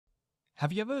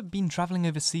Have you ever been travelling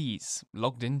overseas,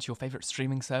 logged into your favourite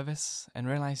streaming service, and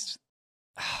realised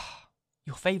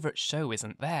your favourite show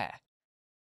isn't there?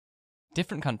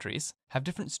 Different countries have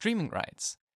different streaming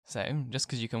rights, so just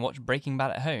because you can watch Breaking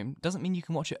Bad at home doesn't mean you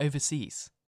can watch it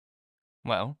overseas.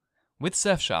 Well, with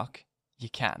Surfshark, you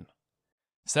can.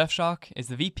 Surfshark is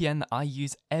the VPN that I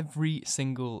use every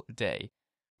single day.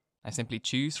 I simply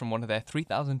choose from one of their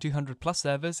 3,200 plus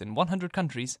servers in 100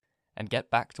 countries and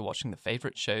get back to watching the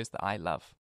favourite shows that I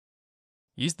love.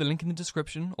 Use the link in the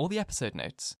description or the episode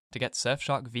notes to get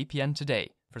Surfshark VPN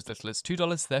today for as little as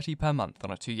 $2.30 per month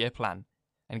on a 2-year plan,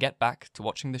 and get back to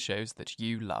watching the shows that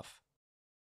you love.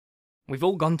 We've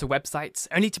all gone to websites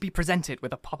only to be presented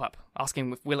with a pop-up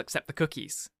asking if we'll accept the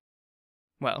cookies.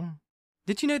 Well,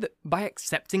 did you know that by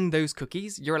accepting those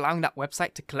cookies, you're allowing that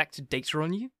website to collect data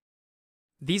on you?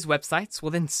 These websites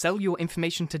will then sell your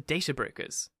information to data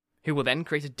brokers, who will then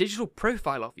create a digital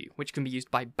profile of you, which can be used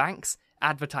by banks,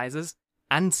 advertisers,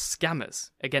 and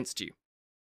scammers against you.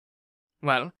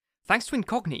 Well, thanks to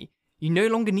Incogni, you no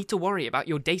longer need to worry about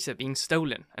your data being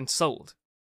stolen and sold.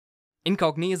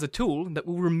 Incogni is a tool that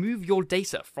will remove your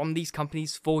data from these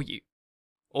companies for you.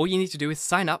 All you need to do is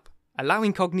sign up, allow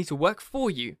Incogni to work for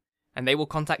you, and they will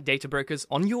contact data brokers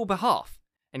on your behalf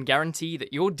and guarantee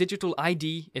that your digital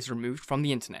ID is removed from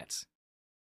the internet.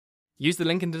 Use the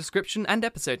link in the description and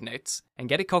episode notes and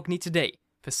get Incogni today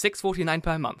for $6.49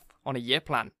 per month on a year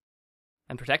plan,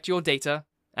 and protect your data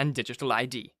and digital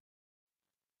ID.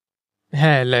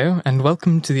 Hello, and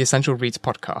welcome to the Essential Reads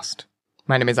podcast.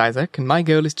 My name is Isaac, and my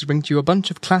goal is to bring to you a bunch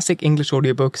of classic English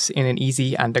audiobooks in an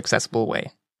easy and accessible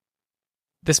way.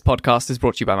 This podcast is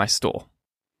brought to you by my store.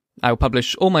 I will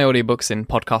publish all my audiobooks in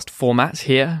podcast format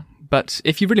here, but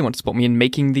if you really want to support me in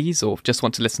making these, or just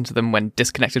want to listen to them when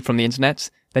disconnected from the internet,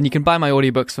 then you can buy my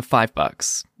audiobooks for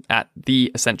 $5 at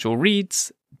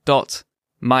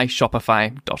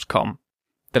theessentialreads.myshopify.com.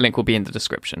 The link will be in the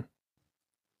description.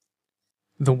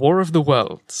 The War of the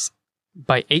Worlds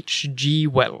by H.G.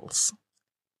 Wells.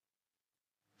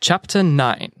 Chapter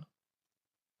 9.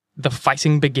 The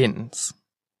Fighting Begins.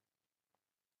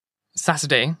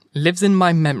 Saturday lives in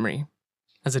my memory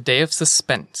as a day of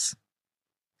suspense.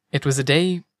 It was a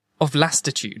day of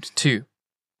lassitude, too.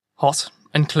 Hot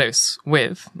and close,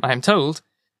 with, I am told,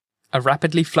 a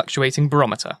rapidly fluctuating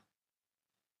barometer.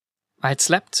 I had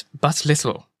slept but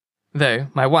little, though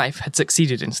my wife had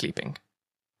succeeded in sleeping,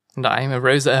 and I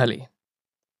arose early.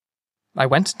 I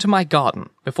went to my garden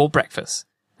before breakfast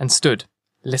and stood,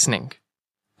 listening,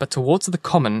 but towards the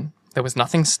common there was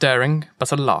nothing stirring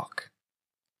but a lark.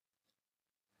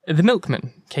 The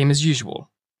milkman came as usual.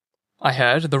 I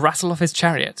heard the rattle of his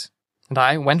chariot, and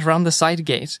I went round the side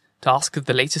gate to ask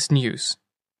the latest news.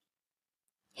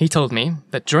 He told me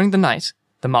that during the night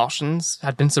the Martians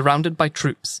had been surrounded by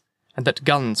troops, and that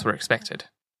guns were expected.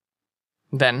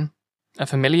 Then, a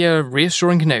familiar,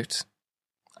 reassuring note.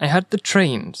 I heard the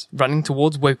trains running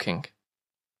towards Woking.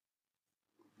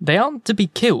 "They aren't to be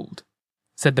killed,"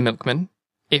 said the milkman,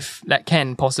 "if that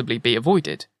can possibly be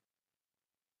avoided."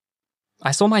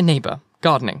 I saw my neighbour,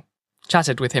 gardening,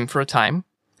 chatted with him for a time,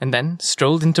 and then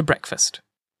strolled into breakfast.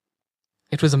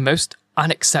 It was a most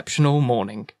unexceptional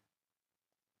morning.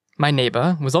 My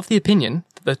neighbour was of the opinion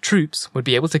that the troops would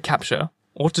be able to capture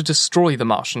or to destroy the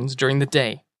Martians during the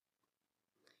day.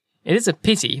 "It is a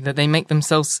pity that they make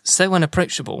themselves so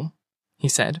unapproachable," he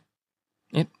said.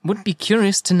 "It would be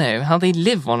curious to know how they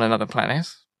live on another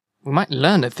planet. We might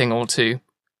learn a thing or two."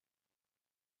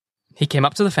 He came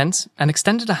up to the fence and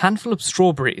extended a handful of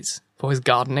strawberries, for his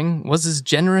gardening was as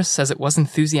generous as it was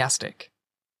enthusiastic.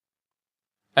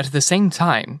 At the same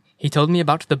time, he told me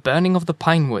about the burning of the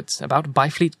pine woods about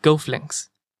Byfleet golf links.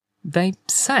 "They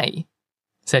say,"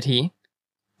 said he,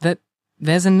 "that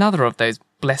there's another of those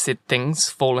blessed things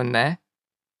fallen there.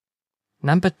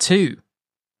 Number 2.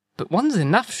 But one's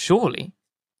enough, surely.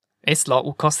 This lot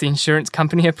will cost the insurance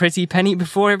company a pretty penny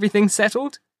before everything's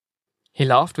settled." He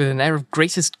laughed with an air of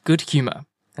greatest good humour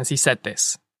as he said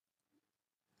this.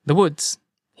 The woods,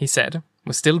 he said,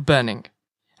 were still burning,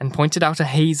 and pointed out a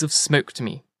haze of smoke to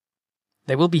me.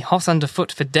 "They will be hot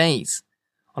underfoot for days,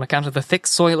 on account of the thick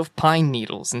soil of pine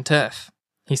needles and turf,"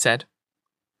 he said,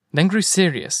 then grew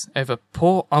serious over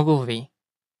poor Ogilvy.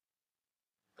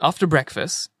 After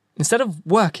breakfast, instead of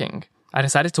working, I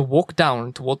decided to walk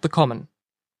down toward the common.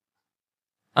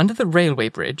 Under the railway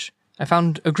bridge, I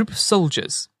found a group of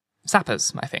soldiers,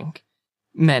 sappers, I think,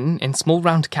 men in small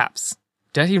round caps,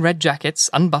 dirty red jackets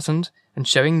unbuttoned and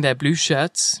showing their blue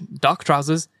shirts, dark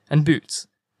trousers, and boots,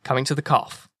 coming to the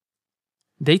calf.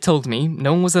 They told me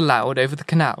no one was allowed over the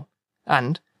canal,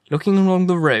 and, looking along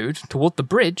the road toward the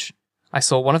bridge, I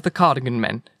saw one of the cardigan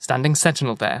men standing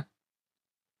sentinel there.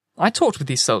 I talked with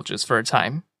these soldiers for a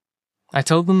time. I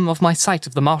told them of my sight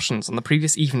of the Martians on the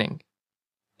previous evening.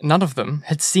 None of them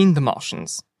had seen the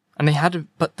Martians, and they had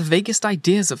but the vaguest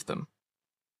ideas of them.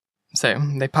 So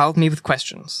they piled me with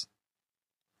questions.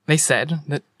 They said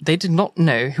that they did not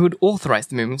know who had authorized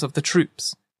the movements of the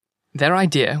troops. Their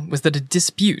idea was that a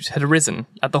dispute had arisen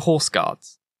at the Horse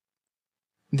Guards.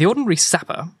 The ordinary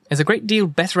sapper is a great deal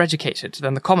better educated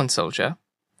than the common soldier,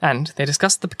 and they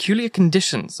discussed the peculiar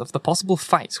conditions of the possible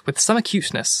fight with some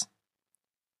acuteness.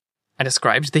 I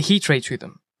described the heat ray to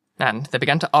them, and they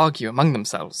began to argue among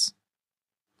themselves.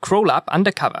 "Crawl up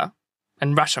under cover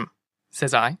and rush 'em,"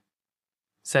 says I,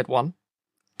 said one.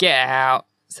 "Get out,"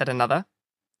 said another.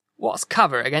 "What's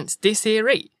cover against this here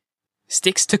heat?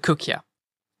 Sticks to cook ya.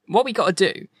 What we got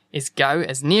to do is go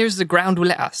as near as the ground will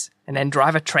let us, and then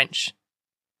drive a trench.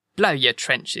 Blow your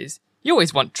trenches. You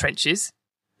always want trenches.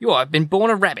 You ought to have been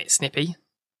born a rabbit, Snippy."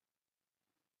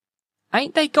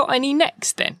 "Ain't they got any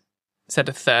necks, then?" said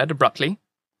a third abruptly,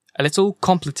 a little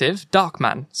contemplative, dark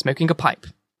man smoking a pipe.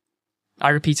 I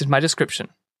repeated my description.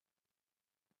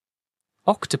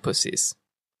 "Octopuses,"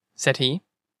 said he.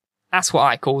 "That's what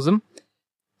I calls 'em.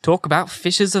 Talk about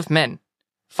fishers of men,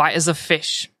 fighters of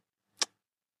fish.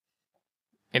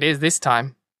 It is this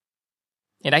time."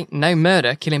 "It ain't no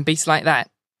murder killing beasts like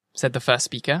that," said the first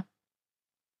speaker.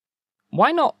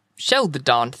 "Why not shell the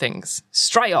darned things,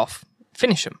 straight off,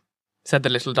 finish 'em," said the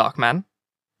little dark man.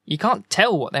 "You can't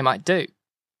tell what they might do."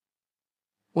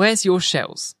 "Where's your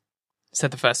shells?"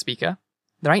 said the first speaker.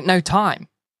 "There ain't no time."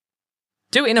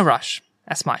 "Do it in a rush,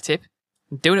 that's my tip,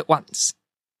 and do it at once."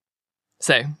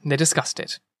 So they discussed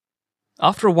it.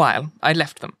 After a while, I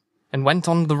left them, and went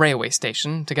on to the railway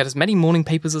station to get as many morning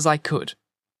papers as I could.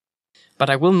 But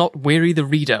I will not weary the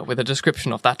reader with a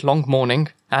description of that long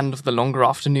morning and of the longer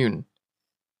afternoon.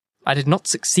 I did not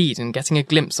succeed in getting a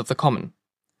glimpse of the common,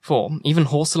 for even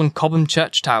Horsell and Cobham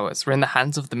church towers were in the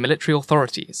hands of the military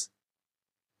authorities.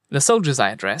 The soldiers I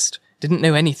addressed didn't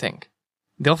know anything.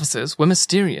 The officers were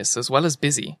mysterious as well as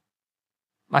busy.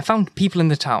 I found people in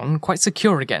the town quite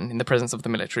secure again in the presence of the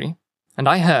military, and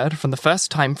I heard for the first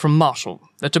time from Marshall,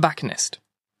 the tobacconist,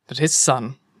 that his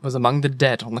son was among the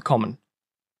dead on the common.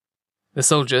 The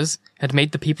soldiers had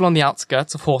made the people on the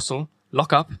outskirts of Horsell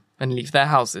lock up and leave their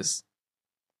houses.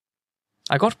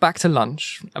 I got back to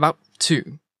lunch about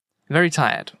 2, very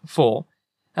tired, for,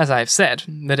 as I have said,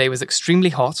 the day was extremely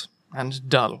hot and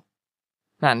dull,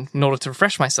 and in order to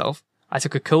refresh myself, I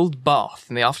took a cold bath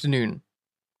in the afternoon.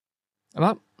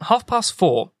 About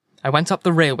 4:30, I went up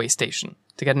the railway station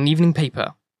to get an evening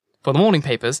paper, for the morning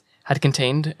papers had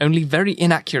contained only very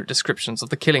inaccurate descriptions of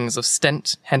the killings of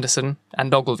Stent, Henderson,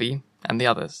 and Ogilvy, and the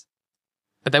others.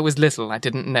 But there was little I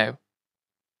didn't know.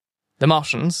 The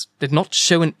Martians did not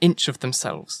show an inch of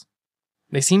themselves.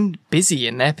 They seemed busy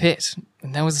in their pit,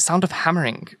 and there was a sound of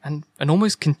hammering and an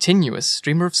almost continuous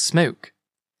streamer of smoke.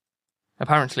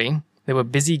 Apparently, they were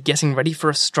busy getting ready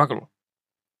for a struggle.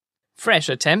 "Fresh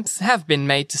attempts have been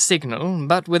made to signal,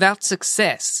 but without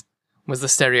success," was the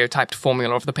stereotyped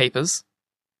formula of the papers.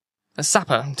 A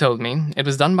sapper told me it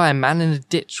was done by a man in a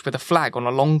ditch with a flag on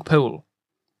a long pole.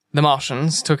 The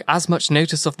Martians took as much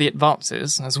notice of the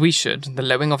advances as we should the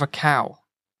lowing of a cow.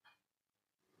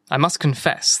 I must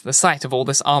confess, the sight of all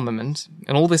this armament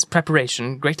and all this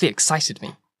preparation greatly excited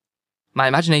me. My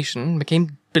imagination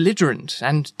became belligerent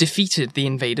and defeated the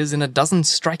invaders in a dozen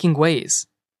striking ways.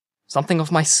 Something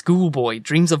of my schoolboy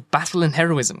dreams of battle and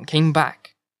heroism came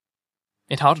back.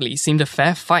 It hardly seemed a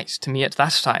fair fight to me at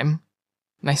that time.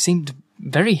 I seemed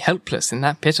very helpless in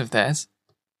that pit of theirs.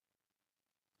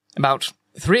 About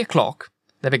 3 o'clock,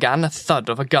 there began a thud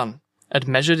of a gun, at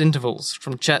measured intervals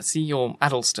from Chertsey or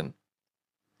Addlestone.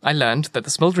 I learned that the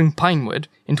smouldering pine wood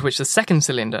into which the second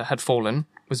cylinder had fallen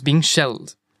was being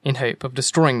shelled, in hope of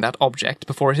destroying that object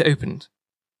before it opened.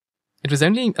 It was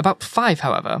only about 5,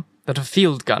 however, that a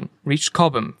field gun reached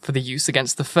Cobham for the use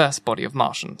against the first body of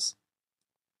Martians.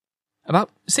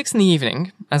 About 6 in the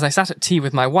evening, as I sat at tea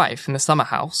with my wife in the summer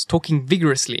house, talking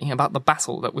vigorously about the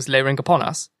battle that was lowering upon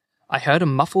us, I heard a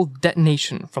muffled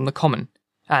detonation from the common,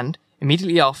 and,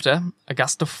 immediately after, a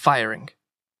gust of firing.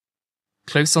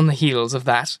 Close on the heels of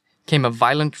that came a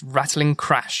violent rattling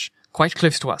crash, quite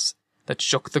close to us, that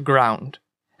shook the ground,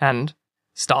 and,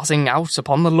 starting out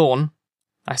upon the lawn,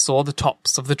 I saw the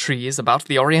tops of the trees about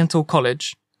the Oriental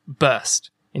College burst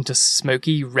into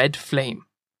smoky red flame,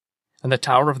 and the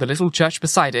tower of the little church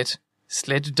beside it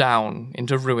slid down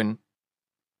into ruin.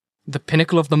 The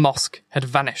pinnacle of the mosque had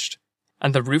vanished,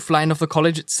 and the roofline of the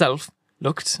college itself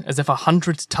looked as if a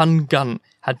 100-ton gun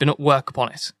had been at work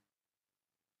upon it.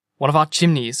 One of our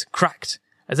chimneys cracked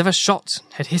as if a shot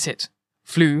had hit it,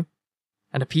 flew,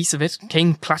 and a piece of it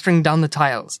came clattering down the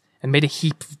tiles and made a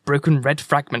heap of broken red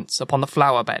fragments upon the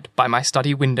flower bed by my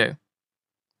study window.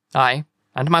 I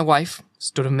and my wife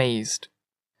stood amazed.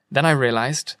 Then I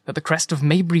realized that the crest of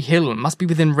Maybury Hill must be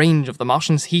within range of the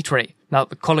Martian's heat ray now that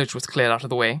the college was cleared out of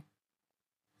the way.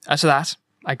 After that,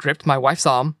 I gripped my wife's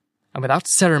arm and without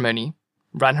ceremony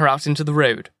ran her out into the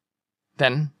road.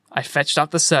 Then I fetched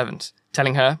out the servant,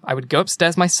 telling her I would go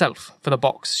upstairs myself for the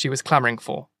box she was clamouring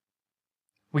for.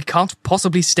 "We can't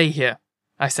possibly stay here,"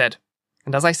 I said,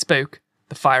 and as I spoke,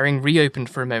 the firing reopened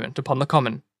for a moment upon the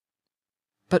common.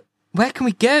 "But where can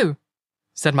we go?"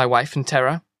 said my wife in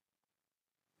terror.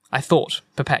 I thought,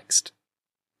 perplexed.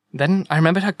 Then I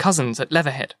remembered her cousins at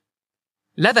Leatherhead.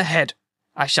 "Leatherhead!"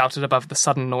 I shouted above the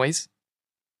sudden noise.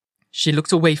 She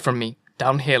looked away from me,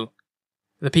 downhill.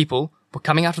 The people were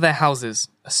coming out of their houses,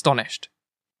 astonished.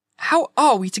 "How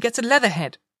are we to get to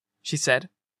Leatherhead?" she said.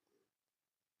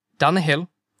 Down the hill,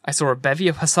 I saw a bevy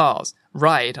of hussars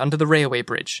ride under the railway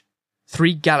bridge.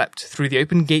 3 galloped through the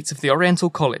open gates of the Oriental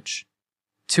College.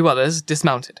 2 others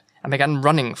dismounted and began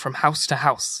running from house to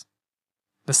house.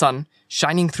 The sun,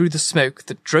 shining through the smoke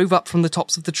that drove up from the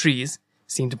tops of the trees,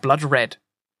 seemed blood red,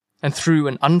 and threw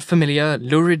an unfamiliar,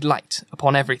 lurid light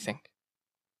upon everything.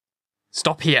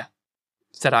 "Stop here,"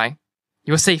 said I.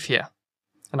 "You are safe here."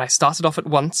 And I started off at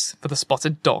once for the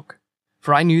Spotted Dog,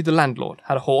 for I knew the landlord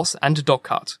had a horse and a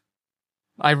dog-cart.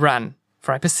 I ran,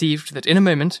 for I perceived that in a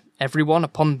moment everyone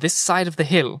upon this side of the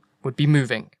hill would be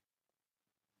moving.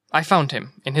 I found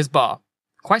him in his bar,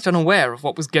 quite unaware of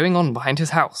what was going on behind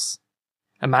his house.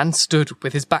 A man stood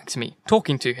with his back to me,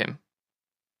 talking to him.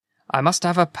 "I must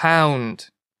have £1,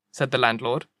 said the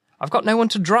landlord. "I've got no one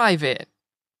to drive it."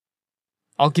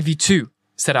 "I'll give you 2,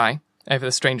 said I, over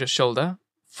the stranger's shoulder.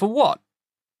 "For what?"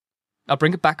 "I'll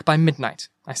bring it back by midnight,"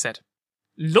 I said.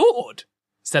 "Lord,"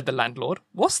 said the landlord,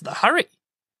 "what's the hurry?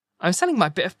 I'm selling my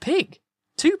bit of pig.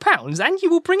 £2, and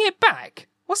you will bring it back?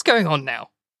 What's going on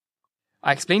now?"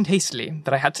 I explained hastily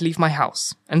that I had to leave my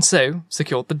house, and so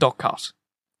secured the dog-cart.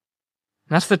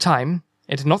 At the time,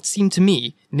 it had not seemed to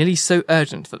me nearly so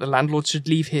urgent that the landlord should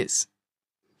leave his.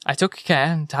 I took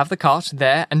care to have the cart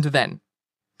there and then,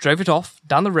 drove it off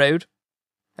down the road,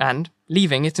 and,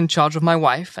 leaving it in charge of my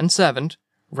wife and servant,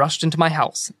 rushed into my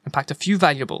house and packed a few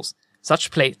valuables,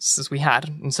 such plates as we had,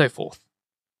 and so forth.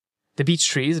 The beech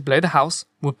trees below the house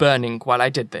were burning while I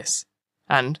did this,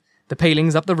 and the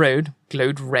palings up the road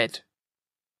glowed red.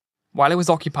 While I was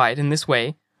occupied in this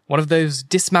way, one of those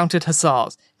dismounted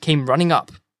hussars came running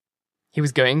up. He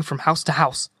was going from house to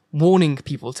house, warning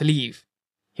people to leave.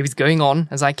 He was going on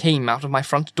as I came out of my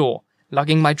front door,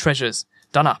 lugging my treasures,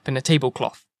 done up in a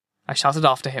tablecloth. I shouted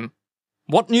after him,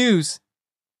 "What news?"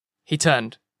 He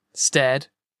turned, stared,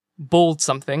 bawled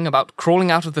something about crawling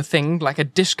out of the thing like a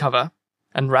dish cover,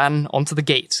 and ran onto the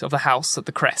gate of the house at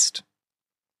the crest.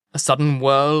 A sudden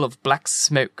whirl of black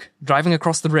smoke driving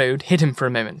across the road hid him for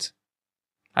a moment.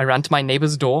 I ran to my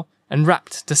neighbour's door and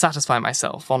rapped to satisfy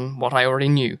myself on what I already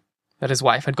knew, that his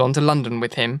wife had gone to London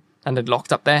with him and had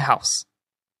locked up their house.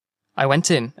 I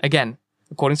went in, again,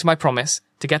 according to my promise,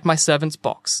 to get my servant's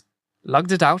box,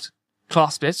 lugged it out,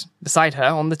 clasped it beside her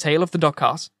on the tail of the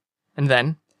dog-cart, and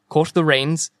then caught the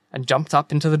reins and jumped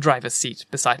up into the driver's seat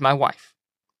beside my wife.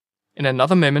 In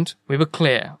another moment we were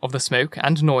clear of the smoke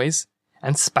and noise,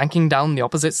 and spanking down the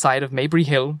opposite side of Maybury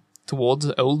Hill towards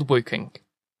Old Woking.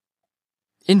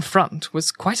 In front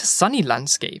was quite a sunny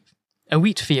landscape, a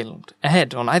wheat field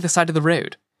ahead on either side of the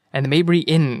road, and the Maybury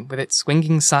Inn with its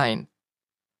swinging sign.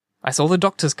 I saw the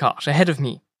doctor's cart ahead of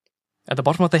me. At the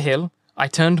bottom of the hill, I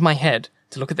turned my head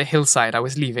to look at the hillside I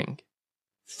was leaving.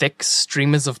 Thick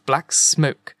streamers of black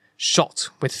smoke, shot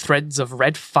with threads of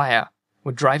red fire,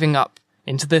 were driving up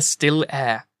into the still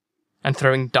air, and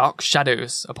throwing dark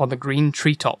shadows upon the green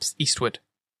treetops eastward.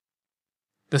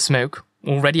 The smoke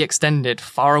already extended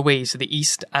far away to the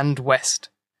east and west,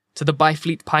 to the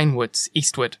Byfleet pine woods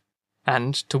eastward,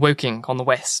 and to Woking on the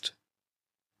west.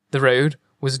 The road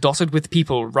was dotted with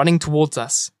people running towards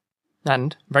us,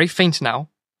 and, very faint now,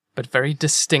 but very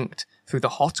distinct through the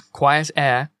hot, quiet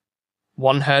air,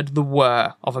 one heard the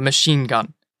whir of a machine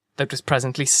gun that was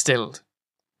presently stilled,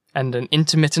 and an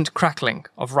intermittent crackling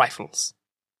of rifles.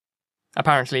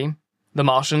 Apparently, the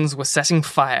Martians were setting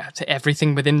fire to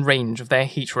everything within range of their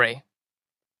heat ray.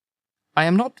 I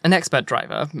am not an expert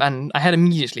driver, and I had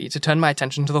immediately to turn my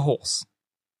attention to the horse.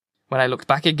 When I looked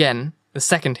back again, the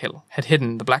second hill had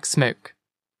hidden the black smoke.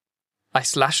 I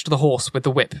slashed the horse with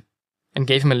the whip, and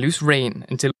gave him a loose rein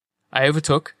until I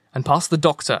overtook and passed the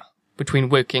doctor between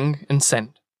Woking and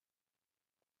Send.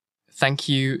 Thank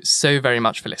you so very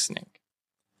much for listening.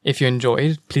 If you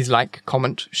enjoyed, please like,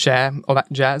 comment, share, all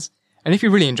that jazz, And if you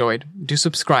really enjoyed, do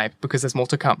subscribe because there's more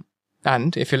to come.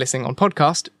 And if you're listening on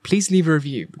podcast, please leave a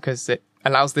review because it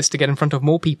allows this to get in front of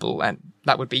more people, and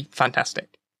that would be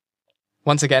fantastic.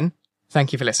 Once again,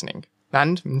 thank you for listening.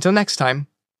 And until next time,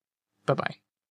 bye-bye.